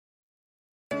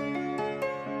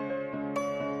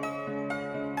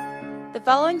The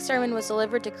following sermon was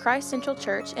delivered to Christ Central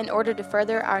Church in order to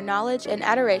further our knowledge and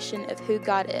adoration of who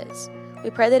God is. We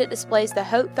pray that it displays the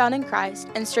hope found in Christ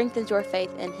and strengthens your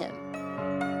faith in Him.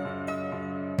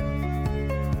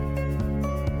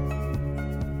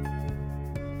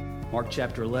 Mark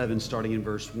chapter 11, starting in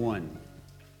verse 1.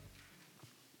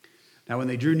 Now when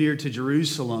they drew near to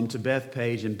Jerusalem, to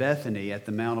Bethphage and Bethany at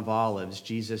the Mount of Olives,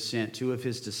 Jesus sent two of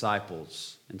his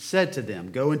disciples and said to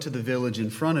them, "Go into the village in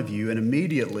front of you, and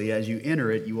immediately as you enter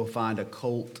it, you will find a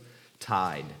colt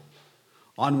tied,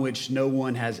 on which no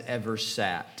one has ever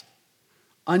sat.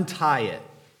 Untie it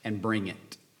and bring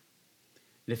it.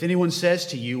 And if anyone says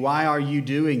to you, 'Why are you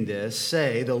doing this?'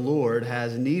 say, 'The Lord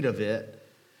has need of it,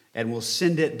 and will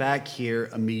send it back here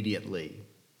immediately.'"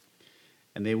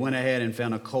 And they went ahead and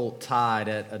found a colt tied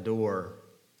at a door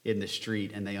in the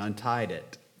street, and they untied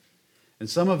it. And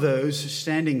some of those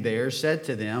standing there said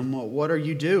to them, "What are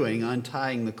you doing,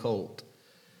 untying the colt?"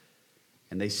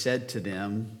 And they said to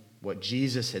them what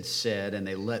Jesus had said, and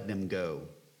they let them go.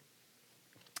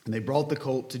 And they brought the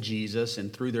colt to Jesus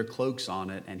and threw their cloaks on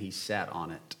it, and he sat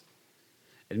on it.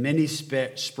 And many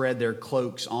spread their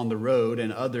cloaks on the road,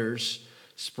 and others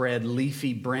spread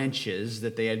leafy branches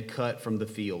that they had cut from the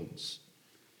fields.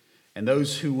 And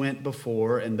those who went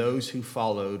before and those who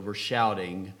followed were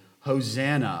shouting,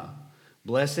 "Hosanna!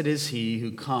 Blessed is he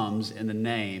who comes in the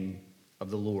name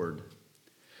of the Lord.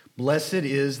 Blessed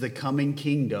is the coming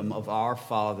kingdom of our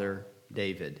father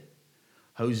David.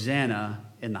 Hosanna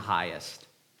in the highest."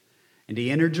 And he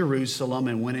entered Jerusalem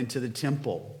and went into the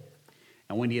temple.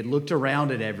 And when he had looked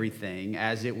around at everything,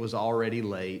 as it was already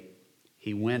late,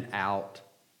 he went out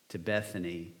to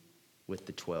Bethany with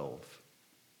the 12.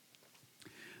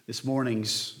 This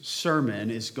morning's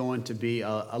sermon is going to be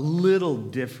a little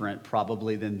different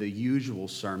probably than the usual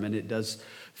sermon. It does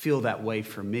feel that way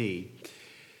for me.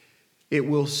 It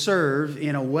will serve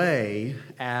in a way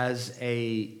as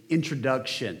an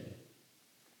introduction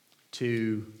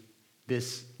to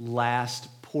this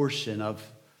last portion of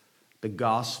the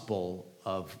Gospel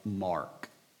of Mark.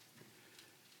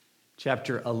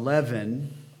 Chapter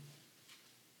 11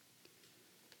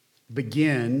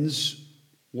 begins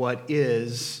what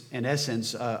is, in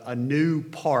essence, a new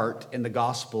part in the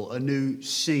gospel, a new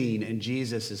scene in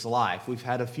Jesus' life. We've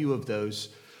had a few of those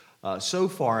so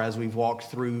far as we've walked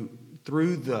through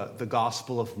the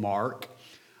Gospel of Mark.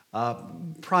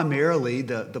 Primarily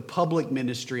the public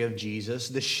ministry of Jesus,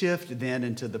 the shift then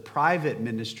into the private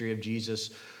ministry of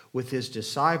Jesus with his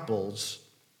disciples.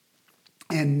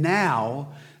 And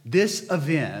now this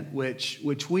event,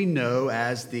 which we know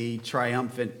as the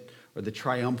triumphal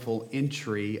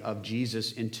entry of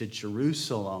Jesus into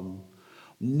Jerusalem,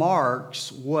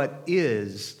 marks what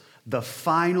is the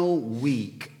final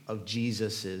week of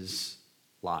Jesus'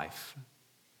 life.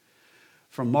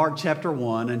 From Mark chapter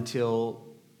 1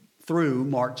 through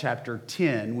Mark chapter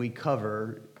 10, we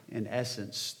cover, in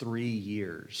essence, 3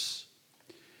 years.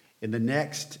 In the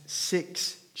next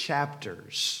 6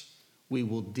 chapters, we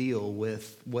will deal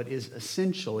with what is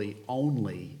essentially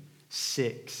only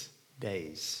 6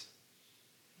 days.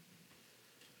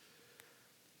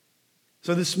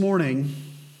 So this morning,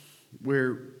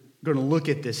 we're going to look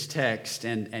at this text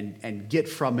and get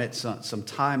from it some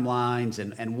timelines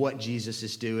and what Jesus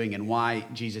is doing and why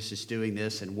Jesus is doing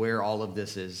this and where all of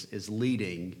this is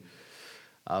leading.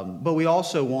 But we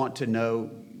also want to know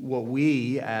what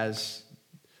we as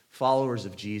followers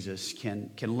of Jesus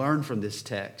can learn from this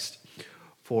text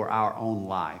for our own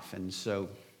life. And so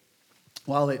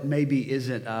while it maybe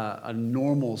isn't a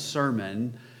normal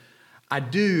sermon, I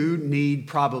do need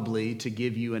probably to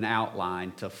give you an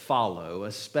outline to follow,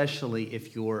 especially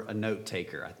if you're a note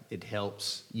taker. It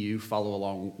helps you follow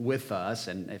along with us,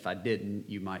 and if I didn't,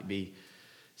 you might be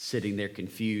sitting there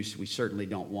confused. We certainly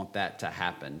don't want that to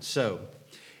happen. So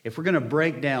if we're going to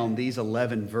break down these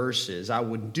 11 verses, I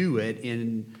would do it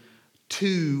in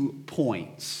 2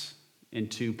 points.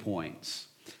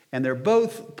 And they're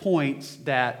both points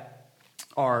that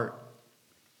are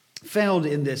found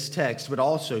in this text, but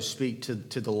also speak to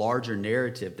the larger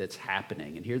narrative that's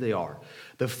happening. And here they are.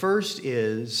 The first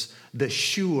is the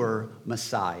sure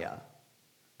Messiah.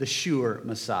 The sure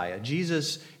Messiah.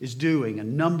 Jesus is doing a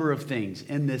number of things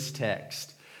in this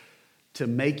text to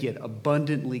make it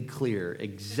abundantly clear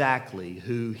exactly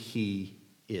who he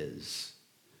is.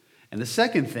 And the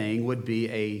second thing would be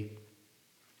a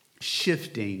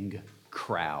shifting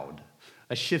crowd.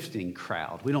 A shifting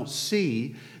crowd. We don't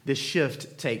see this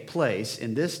shift take place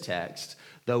in this text,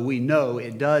 though we know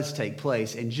it does take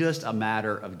place in just a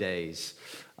matter of days.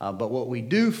 But what we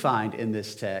do find in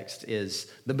this text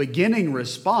is the beginning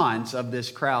response of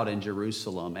this crowd in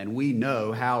Jerusalem, and we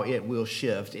know how it will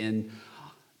shift in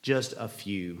just a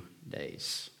few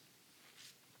days.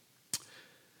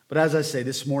 But as I say,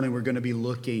 this morning we're going to be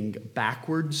looking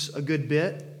backwards a good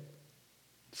bit,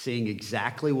 seeing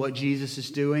exactly what Jesus is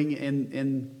doing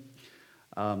in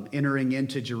entering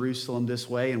into Jerusalem this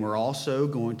way. And we're also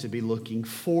going to be looking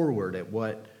forward at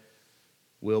what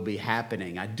will be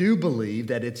happening. I do believe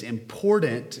that it's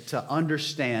important to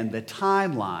understand the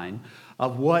timeline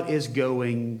of what is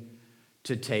going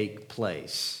to take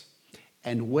place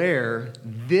and where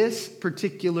this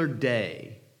particular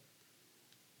day,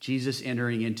 Jesus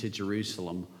entering into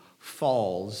Jerusalem,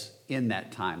 falls in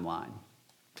that timeline.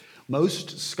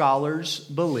 Most scholars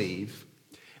believe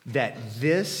that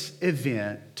this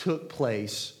event took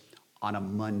place on a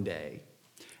Monday.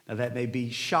 Now, that may be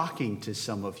shocking to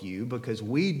some of you because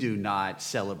we do not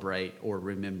celebrate or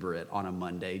remember it on a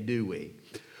Monday, do we?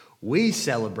 We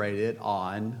celebrate it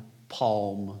on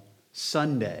Palm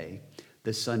Sunday,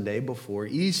 the Sunday before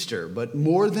Easter. But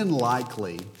more than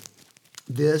likely,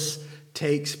 this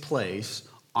takes place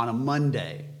on a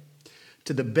Monday.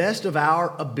 To the best of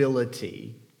our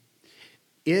ability,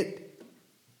 it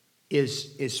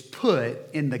is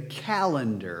put in the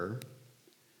calendar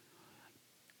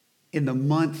in the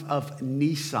month of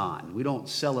Nisan. We don't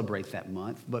celebrate that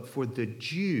month, but for the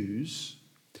Jews,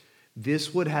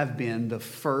 this would have been the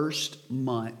first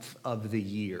month of the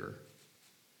year.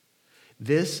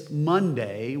 This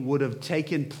Monday would have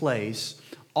taken place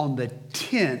on the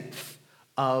 10th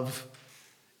of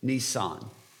Nisan.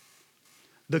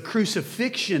 The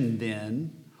crucifixion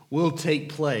then will take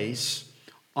place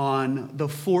on the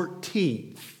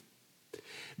 14th.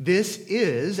 This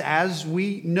is, as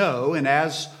we know and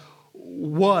as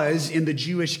was in the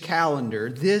Jewish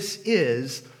calendar, this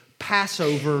is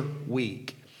Passover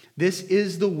week. This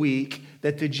is the week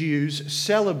that the Jews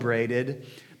celebrated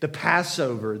the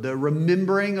Passover, the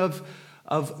remembering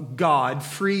of God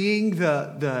freeing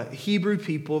the Hebrew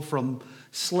people from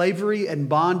slavery and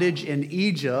bondage in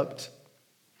Egypt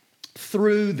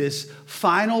through this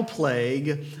final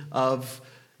plague of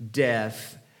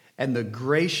death and the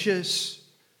gracious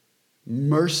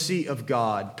mercy of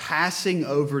God passing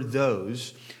over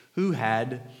those who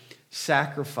had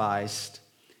sacrificed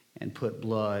and put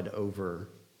blood over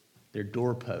their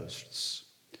doorposts.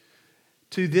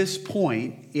 To this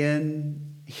point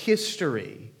in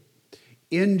history,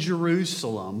 in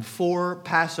Jerusalem for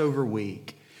Passover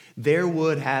week, there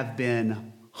would have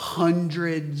been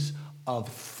hundreds of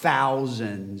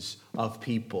thousands of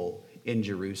people in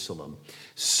Jerusalem.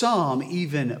 Some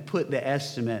even put the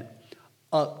estimate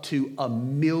up to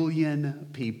 1 million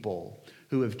people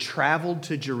who have traveled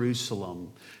to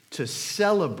Jerusalem to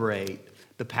celebrate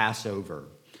the Passover,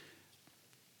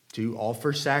 to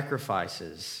offer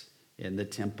sacrifices in the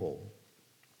temple.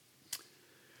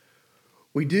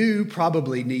 We do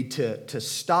probably need to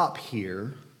stop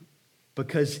here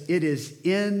because it is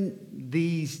in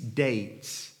these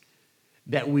dates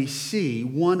that we see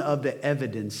one of the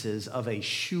evidences of a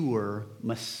sure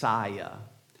Messiah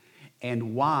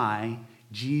and why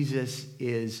Jesus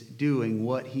is doing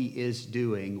what he is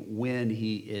doing when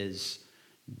he is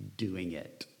doing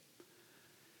it.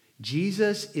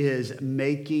 Jesus is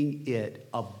making it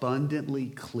abundantly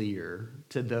clear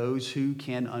to those who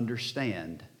can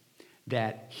understand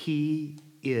that he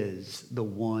is the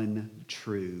one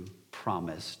true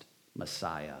promised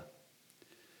Messiah.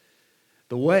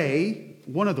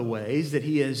 One of the ways that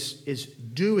he is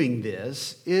doing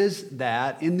this is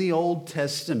that in the Old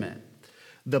Testament,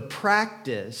 the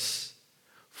practice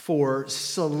for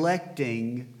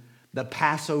selecting the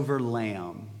Passover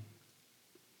lamb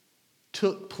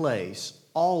took place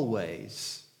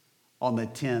always on the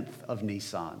 10th of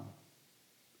Nisan.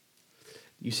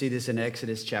 You see this in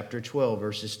Exodus chapter 12,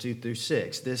 verses 2 through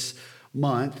 6. This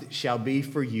month shall be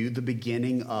for you the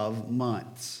beginning of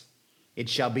months. It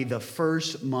shall be the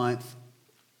first month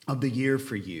of the year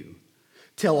for you.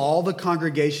 Tell all the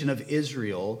congregation of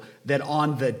Israel that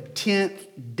on the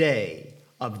 10th day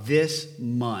of this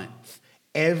month,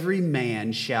 every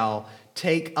man shall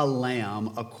take a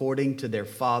lamb according to their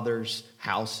father's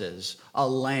houses, a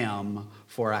lamb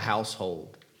for a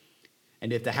household.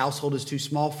 And if the household is too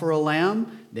small for a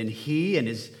lamb, then he and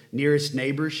his nearest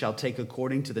neighbors shall take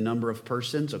according to the number of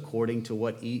persons, according to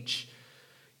what each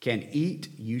can eat.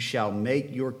 You shall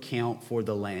make your count for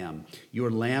the lamb. Your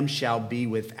lamb shall be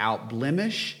without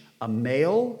blemish, a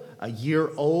male, a year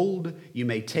old. You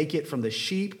may take it from the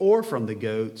sheep or from the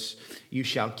goats. You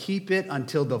shall keep it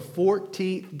until the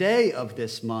 14th day of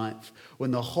this month, when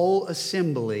the whole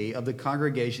assembly of the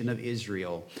congregation of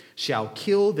Israel shall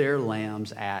kill their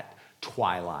lambs at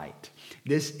twilight.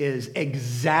 This is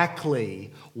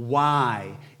exactly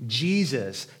why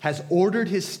Jesus has ordered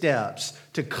his steps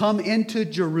to come into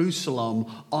Jerusalem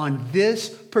on this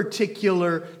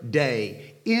particular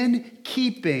day. In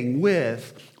keeping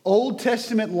with Old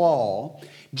Testament law,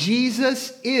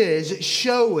 Jesus is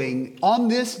showing on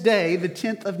this day, the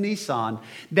 10th of Nisan,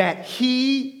 that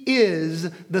he is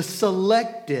the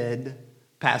selected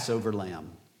Passover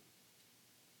lamb,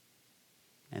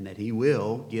 and that he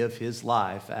will give his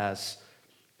life as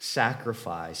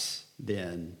sacrifice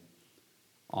then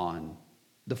on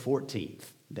the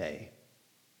 14th day.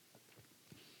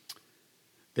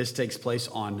 This takes place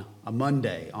on a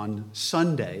Monday. On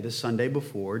Sunday, the Sunday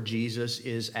before, Jesus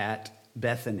is at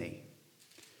Bethany.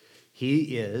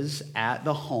 He is at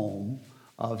the home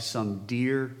of some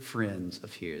dear friends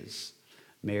of his,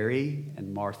 Mary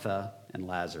and Martha and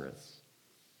Lazarus.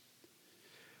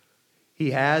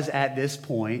 He has at this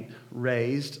point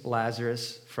raised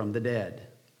Lazarus from the dead.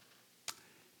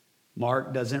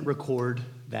 Mark doesn't record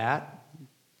that.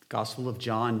 Gospel of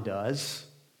John does.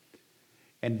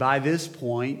 And by this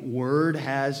point, word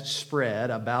has spread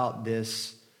about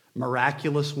this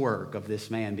miraculous work of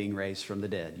this man being raised from the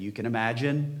dead. You can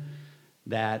imagine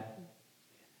that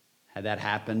had that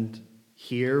happened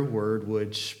here, word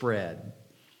would spread.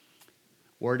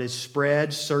 Word is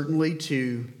spread certainly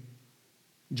to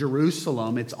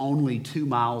Jerusalem. It's only 2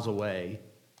 miles away.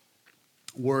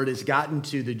 Word has gotten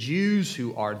to the Jews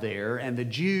who are there, and the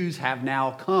Jews have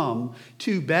now come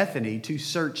to Bethany to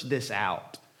search this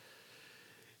out.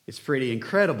 It's pretty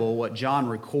incredible what John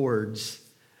records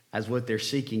as what they're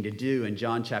seeking to do. In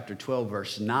John chapter 12,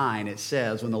 verse 9, it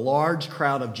says, when the large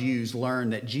crowd of Jews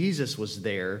learned that Jesus was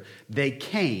there, they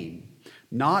came,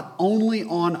 not only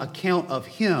on account of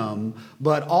him,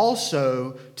 but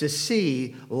also to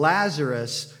see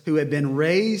Lazarus, who had been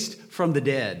raised from the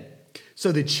dead.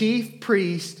 So the chief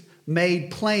priest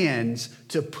made plans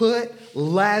to put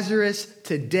Lazarus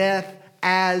to death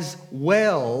as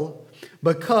well,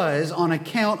 because on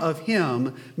account of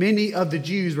him, many of the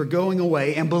Jews were going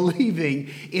away and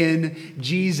believing in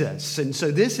Jesus. And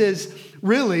so this is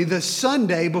really the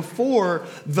Sunday before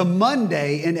the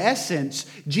Monday, in essence,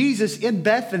 Jesus in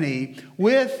Bethany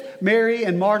with Mary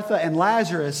and Martha and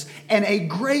Lazarus, and a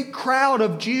great crowd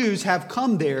of Jews have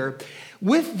come there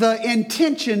with the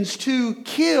intentions to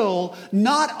kill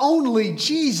not only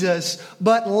Jesus,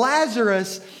 but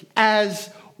Lazarus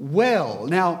as well.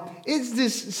 Now, is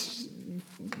this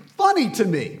funny to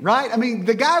me, right? I mean,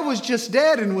 the guy was just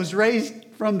dead and was raised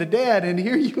from the dead, and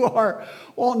here you are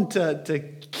wanting to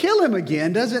kill him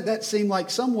again. Doesn't that seem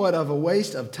like somewhat of a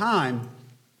waste of time?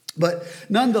 But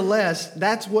nonetheless,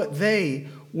 that's what they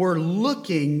were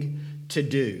looking to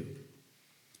do.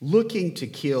 Looking to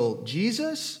kill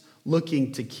Jesus,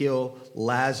 looking to kill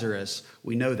Lazarus.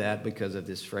 We know that because of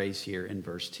this phrase here in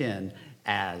verse 10,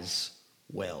 as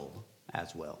well,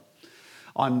 as well.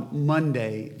 On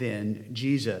Monday, then,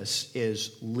 Jesus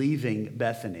is leaving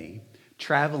Bethany,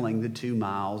 traveling the 2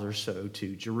 miles or so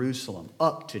to Jerusalem,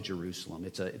 up to Jerusalem.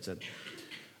 It's a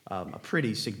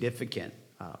pretty significant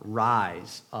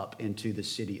rise up into the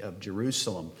city of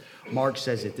Jerusalem. Mark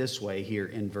says it this way here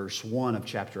in verse 1 of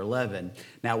chapter 11.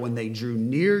 Now, when they drew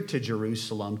near to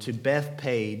Jerusalem, to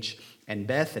Bethpage and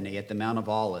Bethany at the Mount of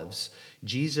Olives,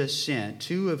 Jesus sent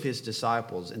 2 of his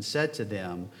disciples and said to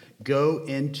them, go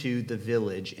into the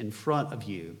village in front of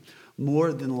you.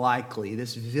 More than likely,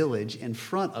 this village in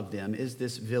front of them is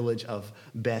this village of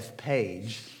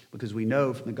Bethpage, because we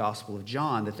know from the Gospel of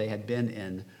John that they had been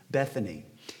in Bethany.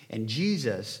 And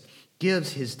Jesus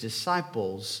gives his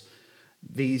disciples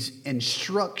these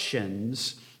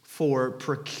instructions for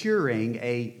procuring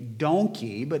a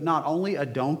donkey, but not only a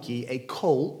donkey, a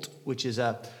colt, which is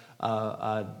a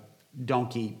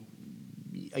donkey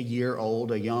a year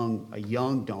old, a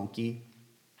young donkey.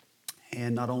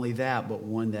 And not only that, but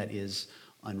one that is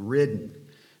unridden.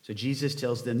 So Jesus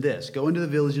tells them this, go into the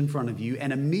village in front of you,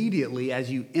 and immediately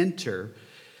as you enter,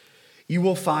 you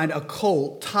will find a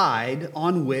colt tied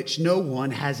on which no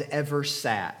one has ever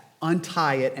sat.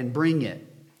 Untie it and bring it.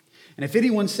 And if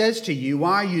anyone says to you,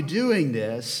 why are you doing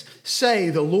this? Say,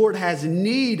 the Lord has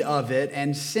need of it,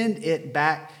 and send it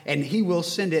back, and he will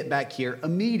send it back here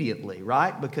immediately,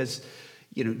 right? Because,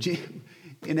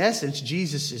 in essence,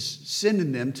 Jesus is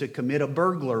sending them to commit a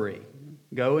burglary.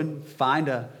 Go and find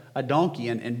a donkey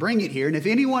and bring it here. And if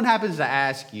anyone happens to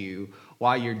ask you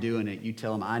why you're doing it, you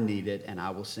tell them, I need it, and I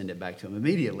will send it back to him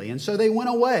immediately. And so they went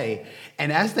away.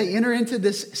 And as they enter into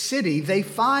this city, they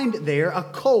find there a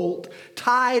colt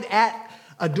tied at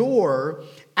a door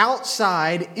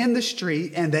outside in the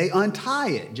street and they untie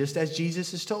it, just as Jesus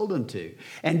has told them to.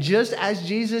 And just as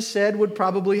Jesus said would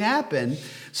probably happen,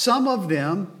 some of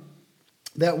them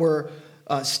that were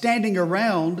standing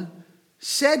around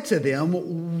said to them,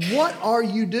 "What are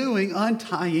you doing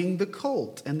untying the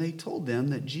colt?" And they told them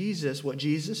that what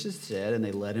Jesus had said, and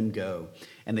they let him go.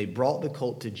 And they brought the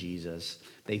colt to Jesus.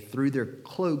 They threw their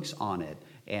cloaks on it,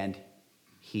 and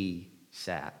he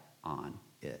sat on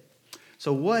it.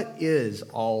 So what is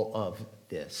all of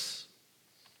this?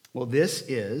 Well, this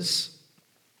is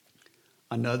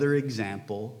another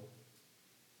example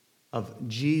of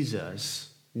Jesus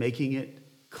making it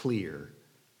clear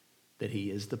that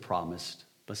he is the promised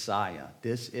Messiah.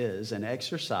 This is an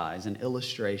exercise, an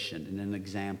illustration, and an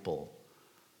example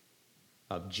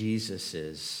of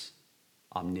Jesus's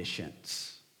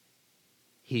omniscience.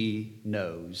 He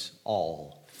knows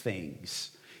all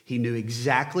things. He knew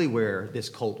exactly where this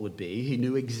colt would be. He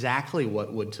knew exactly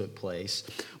what would take place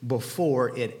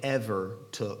before it ever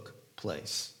took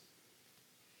place.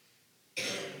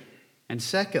 And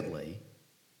secondly,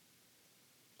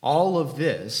 all of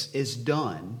this is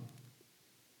done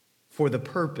for the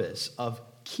purpose of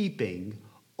keeping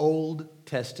Old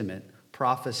Testament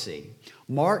prophecy.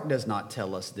 Mark does not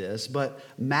tell us this, but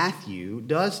Matthew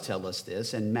does tell us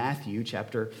this in Matthew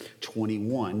chapter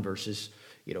 21, verses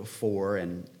 4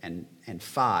 and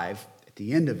 5. At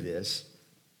the end of this,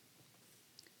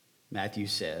 Matthew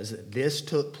says, this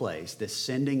took place, this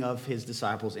sending of his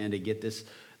disciples in to get this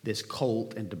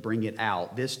colt and to bring it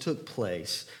out. This took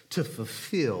place to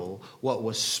fulfill what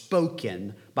was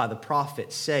spoken by the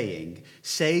prophet saying,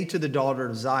 "Say to the daughter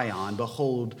of Zion,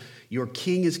 behold, your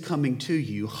king is coming to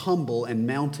you, humble and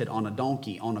mounted on a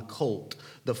donkey, on a colt,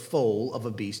 the foal of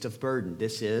a beast of burden."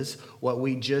 This is what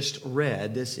we just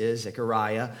read. This is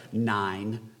Zechariah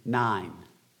 9:9.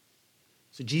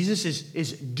 So Jesus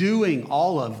is doing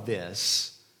all of this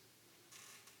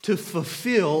to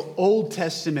fulfill Old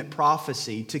Testament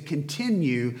prophecy, to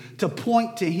continue to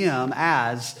point to him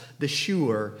as the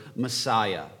sure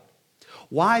Messiah.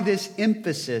 Why this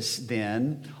emphasis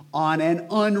then on an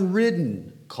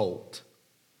unridden colt?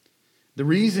 The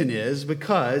reason is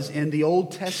because in the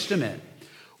Old Testament,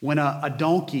 when a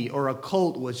donkey or a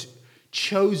colt was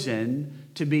chosen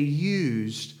to be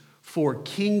used for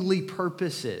kingly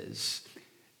purposes,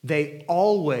 they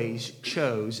always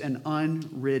chose an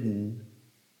unridden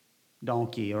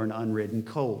donkey or an unridden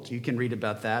colt. You can read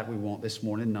about that. We won't this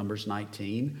morning. Numbers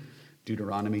 19,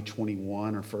 Deuteronomy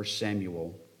 21, or 1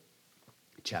 Samuel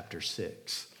chapter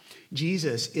 6.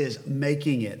 Jesus is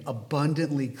making it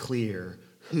abundantly clear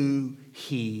who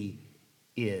he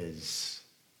is.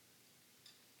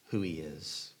 Who he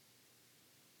is.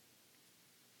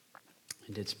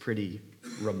 And it's pretty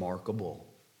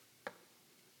remarkable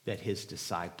that his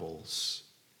disciples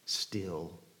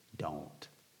still don't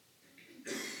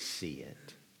see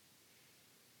it.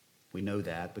 We know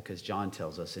that because John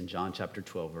tells us in John chapter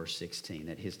 12, verse 16,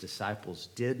 that his disciples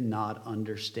did not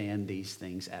understand these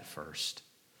things at first.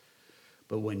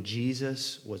 But when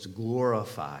Jesus was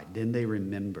glorified, then they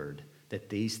remembered that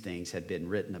these things had been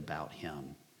written about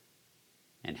him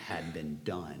and had been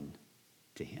done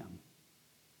to him.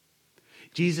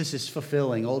 Jesus is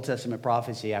fulfilling Old Testament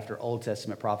prophecy after Old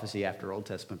Testament prophecy after Old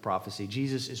Testament prophecy.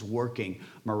 Jesus is working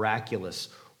miraculous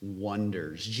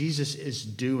wonders. Jesus is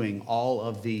doing all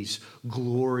of these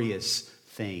glorious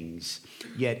things.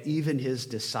 Yet even his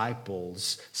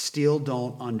disciples still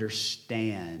don't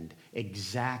understand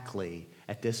exactly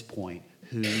at this point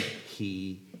who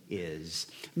he is.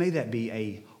 May that be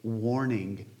a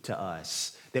warning to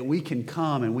us that we can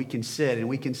come and we can sit and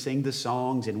we can sing the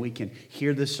songs and we can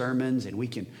hear the sermons and we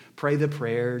can pray the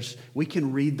prayers, we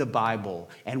can read the Bible,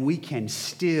 and we can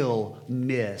still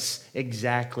miss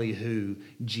exactly who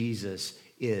Jesus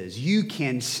is. You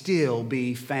can still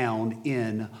be found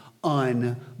in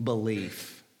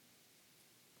unbelief.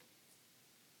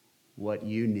 What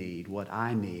you need, what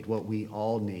I need, what we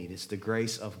all need is the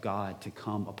grace of God to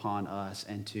come upon us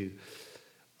and to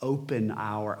open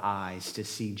our eyes to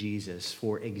see Jesus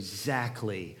for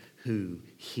exactly who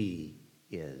he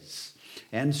is.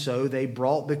 And so they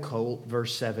brought the colt,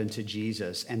 verse 7, to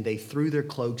Jesus, and they threw their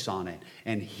cloaks on it,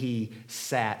 and he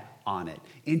sat on it.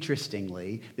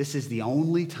 Interestingly, this is the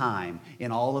only time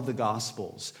in all of the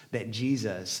Gospels that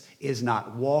Jesus is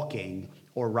not walking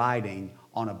or riding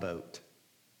on a boat.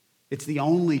 It's the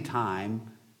only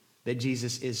time that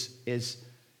Jesus is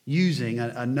using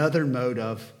another mode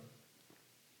of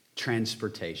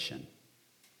transportation.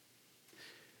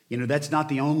 You know, that's not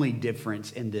the only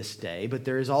difference in this day, but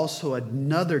there is also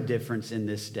another difference in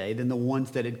this day than the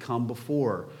ones that had come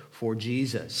before for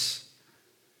Jesus.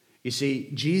 You see,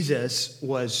 Jesus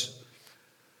was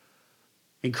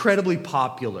incredibly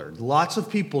popular. Lots of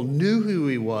people knew who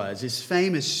he was. His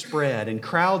fame has spread, and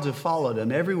crowds have followed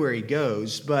him everywhere he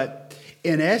goes. But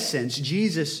in essence,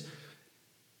 Jesus,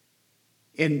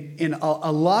 in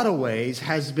a lot of ways,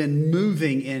 has been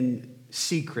moving in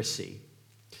secrecy.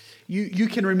 You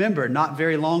can remember not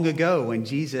very long ago when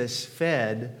Jesus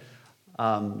fed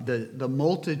the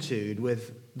multitude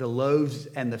with the loaves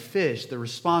and the fish. The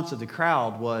response of the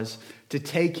crowd was to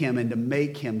take him and to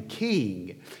make him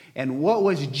king. And what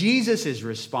was Jesus'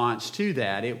 response to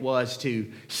that? It was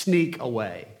to sneak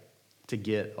away, to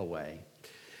get away.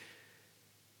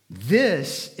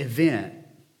 This event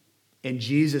in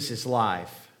Jesus'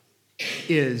 life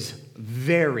is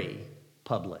very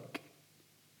public.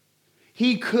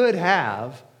 He could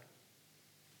have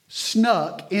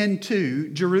snuck into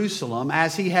Jerusalem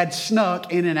as he had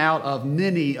snuck in and out of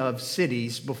many of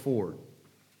cities before.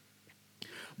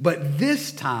 But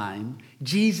this time,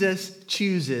 Jesus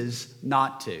chooses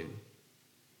not to.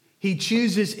 He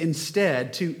chooses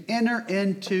instead to enter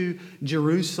into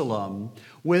Jerusalem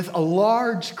with a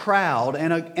large crowd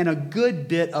and a good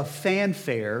bit of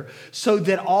fanfare so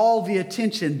that all the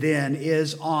attention then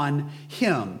is on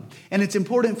him. And it's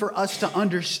important for us to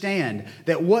understand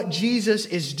that what Jesus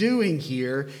is doing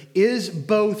here is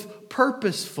both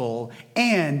purposeful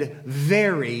and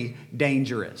very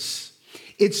dangerous.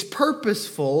 It's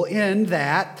purposeful in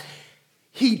that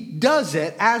he does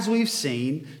it, as we've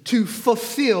seen, to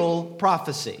fulfill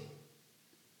prophecy.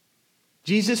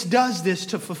 Jesus does this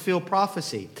to fulfill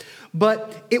prophecy.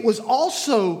 But it was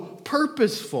also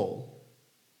purposeful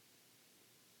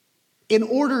in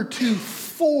order to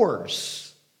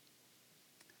force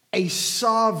a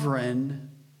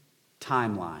sovereign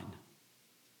timeline.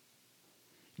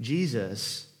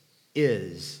 Jesus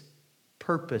is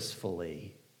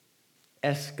purposefully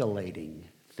escalating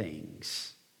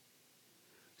things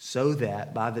so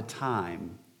that by the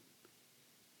time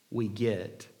we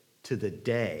get to the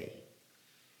day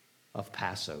of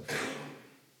Passover,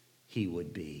 he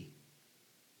would be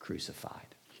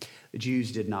crucified. The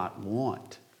Jews did not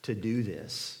want to do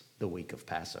this the week of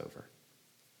Passover.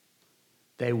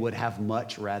 They would have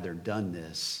much rather done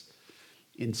this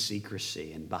in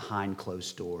secrecy and behind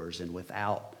closed doors and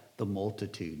without the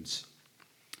multitudes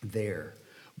there.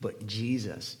 But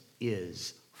Jesus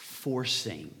is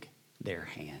forcing their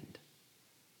hand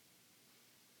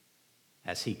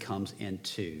as he comes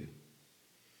into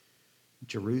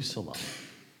Jerusalem.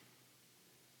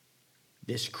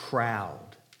 This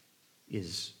crowd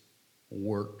is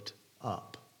worked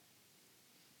up.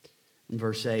 In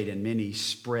verse 8, and many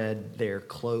spread their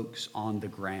cloaks on the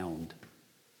ground,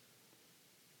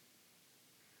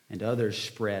 and others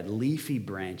spread leafy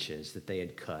branches that they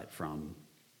had cut from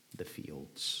the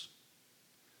fields.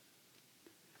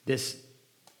 This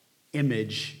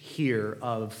image here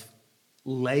of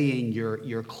laying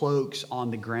your cloaks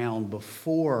on the ground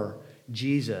before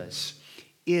Jesus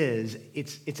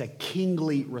it's a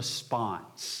kingly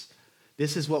response.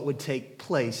 This is what would take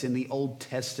place in the Old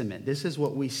Testament. This is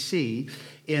what we see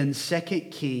in 2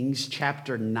 Kings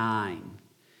chapter 9.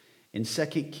 In 2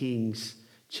 Kings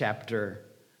chapter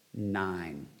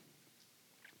 9.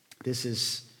 This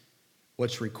is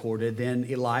what's recorded. Then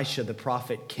Elisha the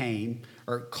prophet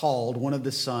called one of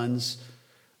the sons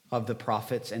of the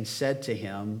prophets and said to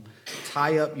him,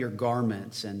 tie up your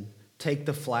garments and take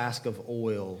the flask of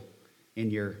oil in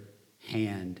your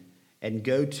hand and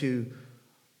go to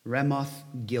Ramoth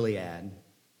Gilead.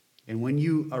 And when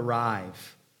you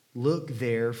arrive, look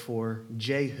there for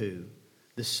Jehu,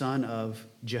 the son of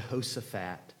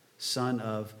Jehoshaphat, son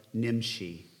of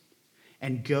Nimshi,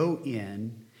 and go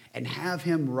in and have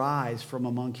him rise from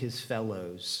among his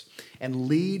fellows and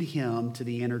lead him to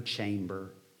the inner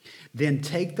chamber. Then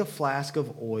take the flask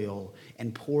of oil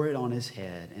and pour it on his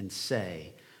head and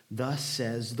say, thus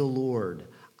says the Lord,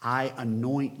 I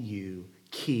anoint you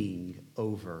king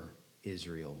over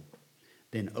Israel.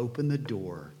 Then open the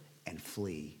door and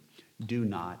flee. Do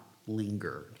not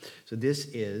linger. So this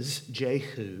is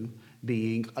Jehu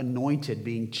being anointed,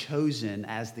 being chosen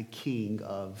as the king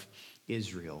of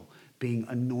Israel, being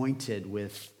anointed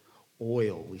with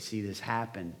oil. We see this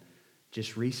happen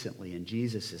just recently in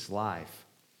Jesus' life.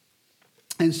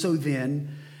 And so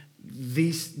then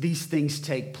these things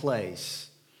take place.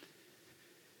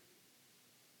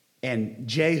 And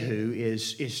Jehu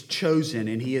is chosen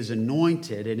and he is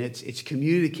anointed, and it's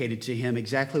communicated to him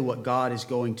exactly what God is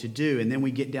going to do. And then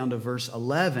we get down to verse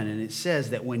 11, and it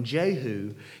says that when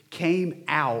Jehu came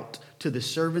out to the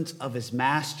servants of his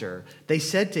master, they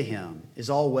said to him,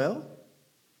 is all well?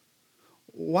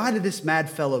 Why did this mad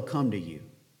fellow come to you?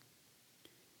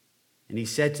 And he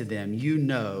said to them, "You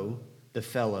know the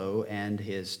fellow and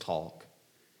his talk."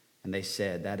 And they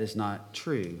said, "That is not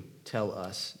true. Tell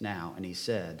us now." And he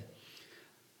said,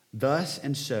 "Thus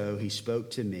and so he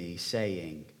spoke to me,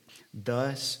 saying,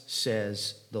 'Thus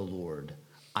says the Lord,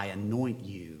 I anoint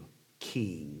you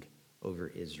king over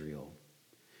Israel.'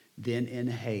 Then in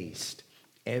haste,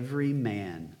 every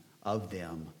man of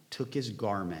them took his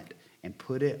garment and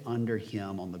put it under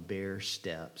him on the bare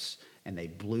steps, and they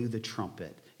blew the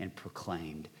trumpet and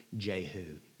proclaimed,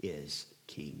 'Jehu is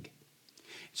king.'"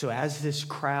 So as this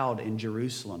crowd in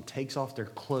Jerusalem takes off their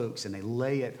cloaks and they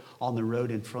lay it on the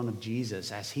road in front of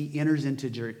Jesus, as he enters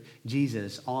into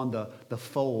Jesus on the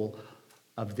foal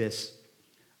of this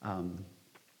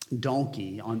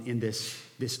donkey, in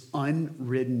this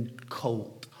unridden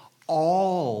colt,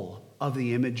 all of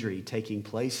the imagery taking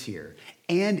place here,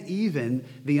 and even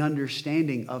the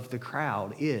understanding of the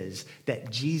crowd, is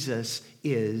that Jesus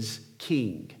is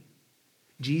king.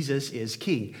 Jesus is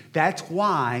king. That's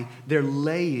why they're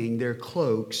laying their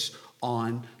cloaks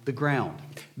on the ground.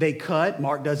 They cut,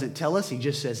 Mark doesn't tell us, he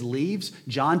just says leaves.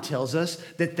 John tells us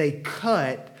that they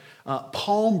cut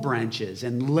palm branches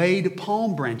and laid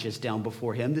palm branches down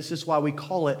before him. This is why we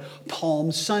call it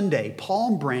Palm Sunday.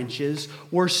 Palm branches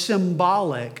were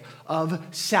symbolic of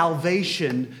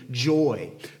salvation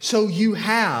joy. So you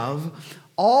have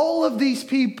all of these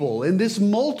people in this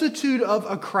multitude of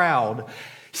a crowd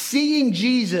seeing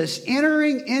Jesus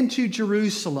entering into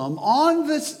Jerusalem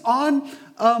on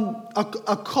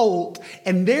a colt,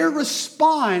 and their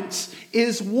response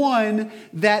is one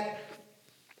that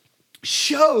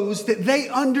shows that they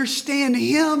understand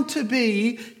him to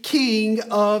be King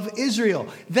of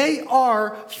Israel. They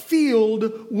are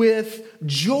filled with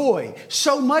joy,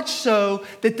 so much so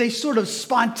that they sort of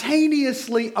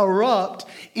spontaneously erupt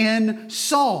in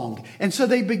song. And so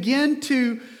they begin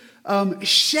to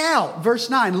shout, verse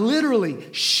 9,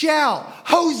 literally shout,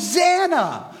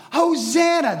 "Hosanna!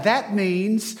 Hosanna!" That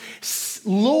means,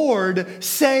 "Lord,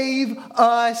 save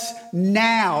us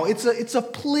now." It's a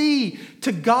plea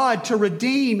to God to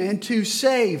redeem and to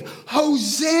save.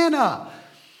 Hosanna!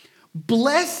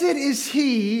 Blessed is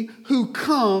he who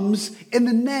comes in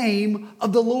the name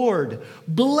of the Lord.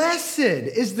 Blessed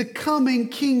is the coming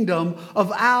kingdom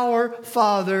of our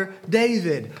father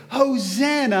David.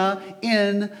 Hosanna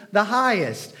in the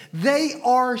highest. They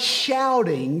are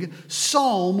shouting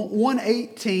Psalm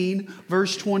 118,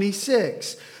 verse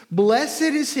 26. Blessed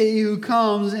is he who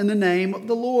comes in the name of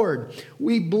the Lord.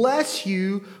 We bless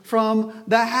you from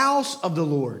the house of the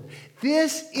Lord.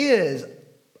 This is,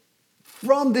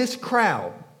 from this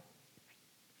crowd,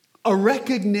 a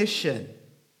recognition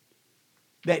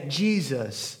that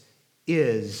Jesus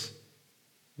is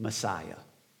Messiah.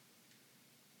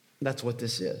 That's what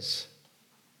this is.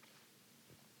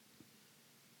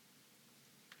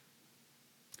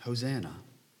 Hosanna.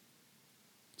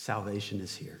 Salvation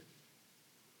is here.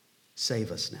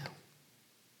 Save us now.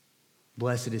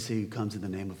 Blessed is he who comes in the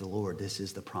name of the Lord. This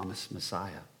is the promised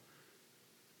Messiah.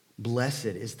 Blessed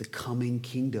is the coming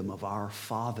kingdom of our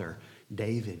father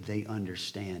David. They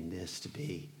understand this to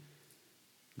be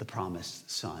the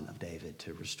promised son of David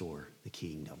to restore the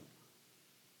kingdom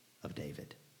of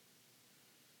David.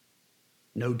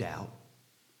 No doubt,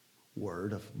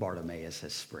 word of Bartimaeus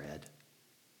has spread.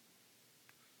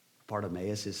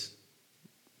 Bartimaeus is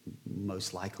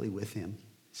most likely with him.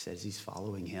 He says he's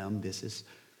following him. This is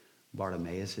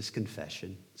Bartimaeus'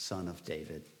 confession, son of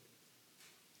David.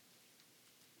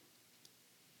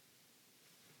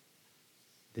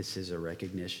 This is a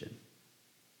recognition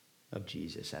of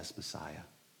Jesus as Messiah.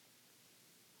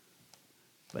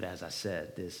 But as I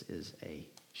said, this is a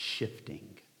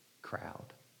shifting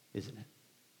crowd, isn't it?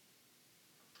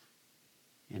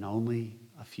 In only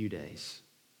a few days,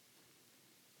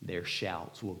 their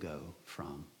shouts will go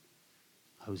from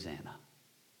Hosanna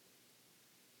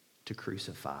to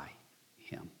crucify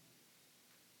him.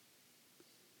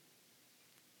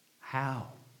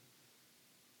 How?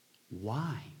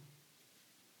 Why?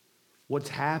 What's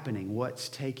happening? What's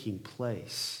taking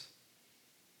place?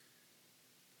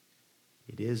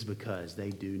 It is because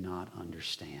they do not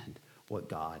understand what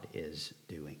God is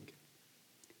doing.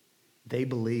 They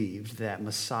believed that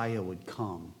Messiah would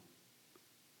come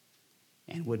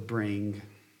and would bring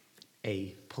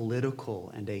a political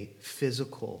and a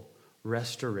physical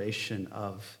restoration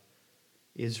of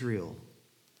Israel,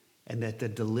 and that the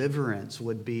deliverance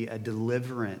would be a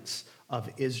deliverance of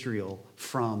Israel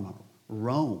from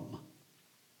Rome,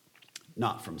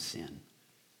 not from sin.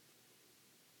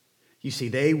 You see,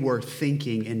 they were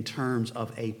thinking in terms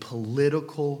of a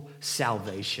political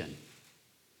salvation,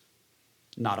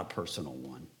 not a personal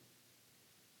one.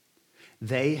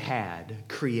 They had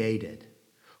created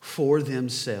for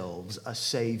themselves a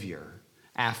Savior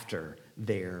after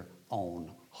their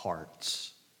own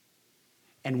hearts.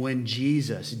 And when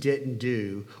Jesus didn't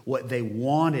do what they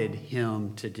wanted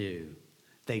him to do,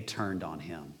 they turned on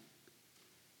him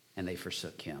and they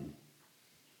forsook him.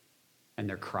 And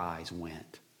their cries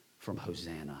went from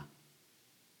Hosanna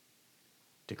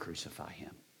to crucify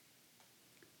him.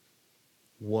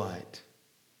 What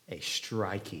a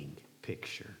striking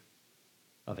picture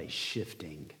of a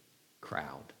shifting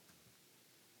crowd.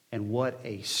 And what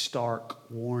a stark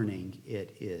warning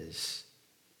it is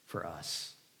for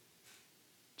us.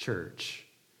 Church,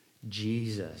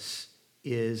 Jesus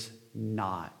is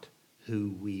not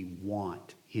who we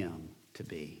want him to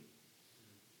be.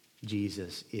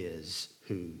 Jesus is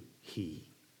who he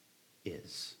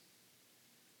is.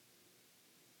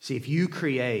 See, if you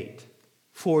create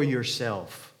for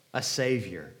yourself a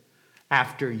Savior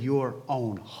after your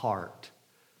own heart,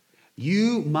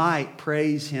 you might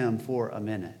praise him for a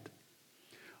minute.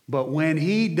 But when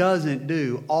he doesn't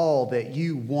do all that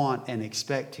you want and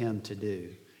expect him to do,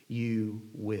 you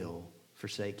will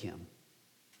forsake him.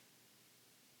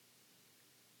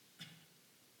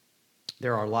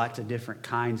 There are lots of different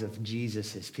kinds of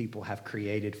Jesuses people have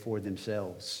created for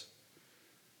themselves.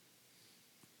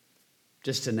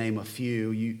 Just to name a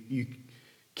few, you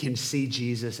can see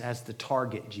Jesus as the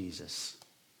target Jesus,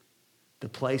 the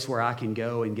place where I can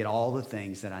go and get all the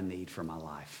things that I need for my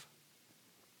life.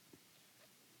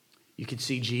 You could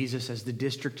see Jesus as the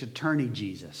district attorney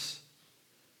Jesus,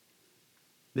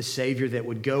 the Savior that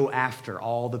would go after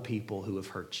all the people who have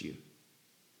hurt you.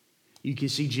 You can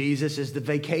see Jesus as the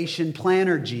vacation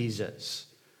planner Jesus,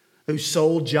 whose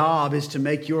sole job is to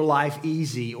make your life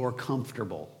easy or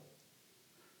comfortable.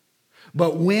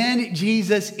 But when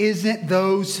Jesus isn't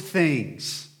those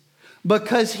things,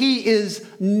 because he is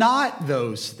not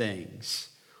those things,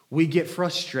 we get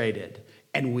frustrated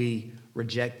and we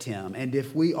reject him. And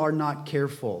if we are not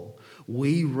careful,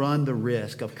 we run the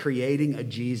risk of creating a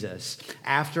Jesus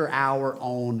after our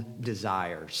own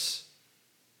desires.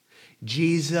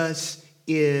 Jesus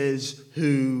is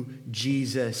who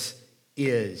Jesus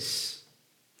is.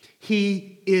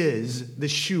 He is the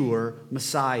sure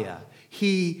Messiah.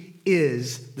 He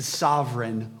is the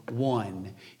sovereign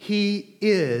one. He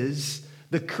is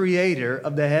the creator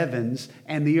of the heavens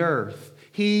and the earth.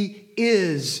 He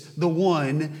is the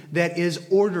one that is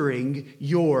ordering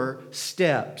your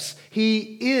steps.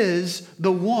 He is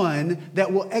the one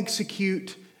that will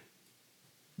execute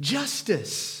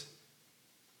justice.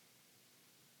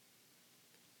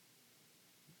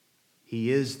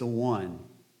 He is the one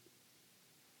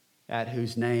at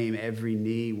whose name every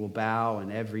knee will bow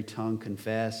and every tongue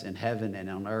confess in heaven and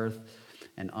on earth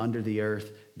and under the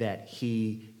earth that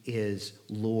he is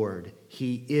Lord.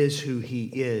 He is who he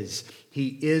is. He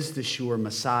is the sure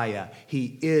Messiah.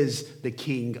 He is the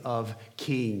King of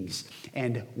Kings.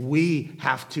 And we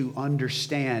have to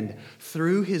understand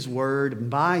through his word and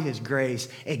by his grace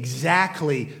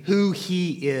exactly who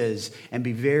he is and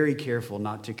be very careful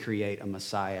not to create a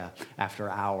Messiah after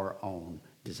our own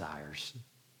desires.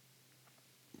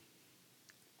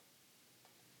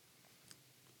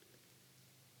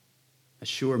 A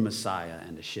sure Messiah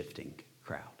and a shifting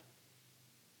crowd.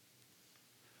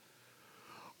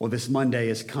 Well, this Monday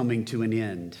is coming to an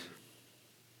end.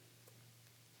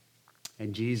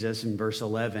 And Jesus, in verse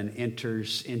 11,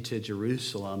 enters into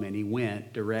Jerusalem, and he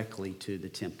went directly to the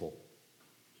temple.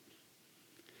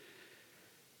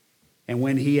 And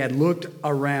when he had looked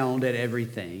around at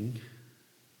everything,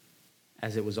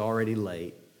 as it was already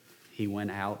late, he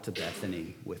went out to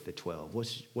Bethany with the 12.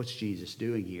 What's Jesus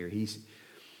doing here? He's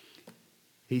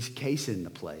casing the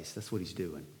place. That's what he's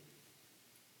doing.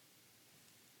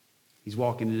 He's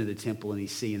walking into the temple and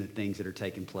he's seeing the things that are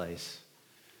taking place.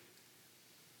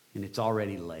 And it's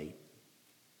already late.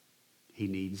 He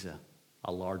needs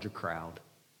a larger crowd.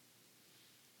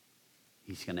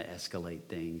 He's going to escalate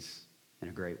things in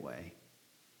a great way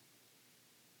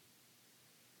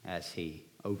as he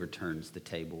overturns the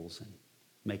tables and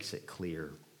makes it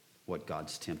clear what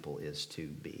God's temple is to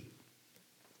be.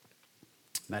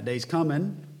 That day's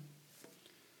coming.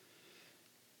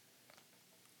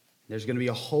 There's going to be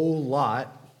a whole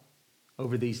lot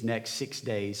over these next 6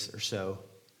 days or so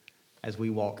as we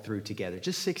walk through together.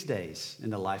 Just 6 days in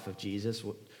the life of Jesus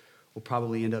will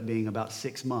probably end up being about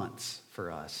 6 months for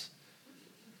us.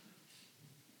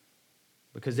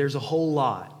 Because there's a whole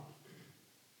lot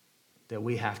that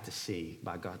we have to see.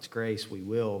 By God's grace, He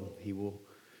will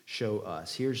show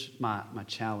us. Here's my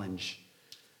challenge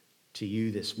to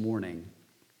you this morning.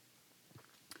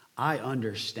 I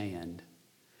understand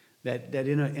that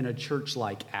in a church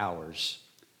like ours,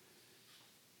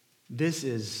 this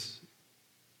is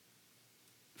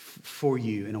for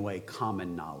you, in a way,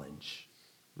 common knowledge,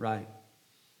 right?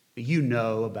 You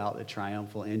know about the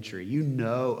triumphal entry. You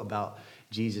know about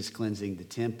Jesus cleansing the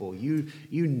temple. You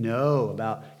know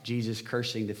about Jesus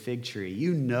cursing the fig tree.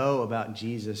 You know about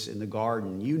Jesus in the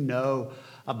garden. You know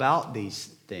about these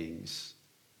things.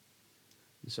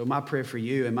 So my prayer for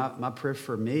you and my prayer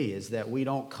for me is that we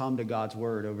don't come to God's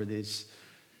word over these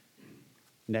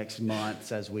next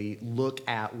months as we look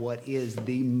at what is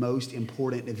the most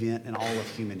important event in all of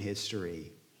human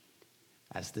history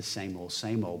as the same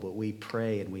old, but we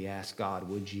pray and we ask God,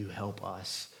 would you help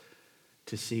us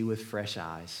to see with fresh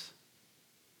eyes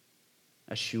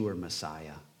a sure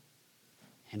Messiah?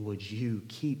 And would you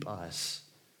keep us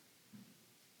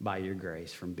by your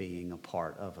grace from being a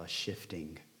part of a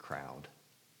shifting crowd?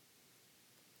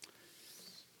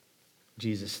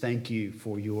 Jesus, thank you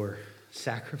for your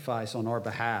sacrifice on our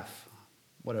behalf.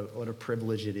 What a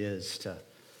privilege it is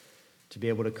to be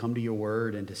able to come to your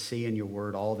word and to see in your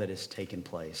word all that has taken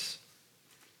place.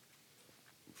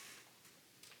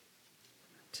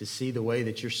 To see the way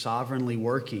that you're sovereignly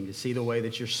working, to see the way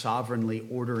that you're sovereignly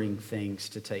ordering things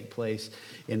to take place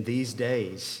in these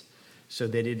days, so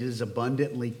that it is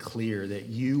abundantly clear that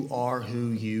you are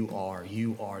who you are.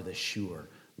 You are the sure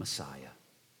Messiah.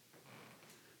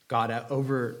 God,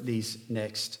 over these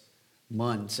next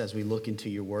months as we look into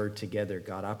your word together,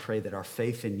 God, I pray that our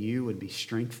faith in you would be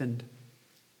strengthened,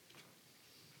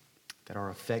 that our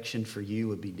affection for you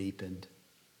would be deepened,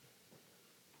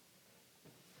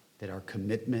 that our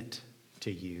commitment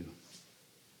to you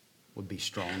would be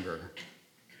stronger.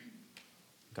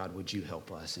 God, would you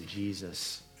help us? In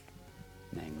Jesus'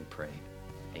 name we pray.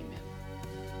 Amen.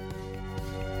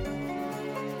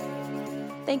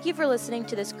 Thank you for listening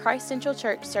to this Christ Central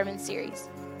Church sermon series.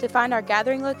 To find our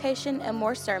gathering location and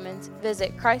more sermons,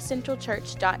 visit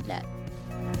christcentralchurch.net.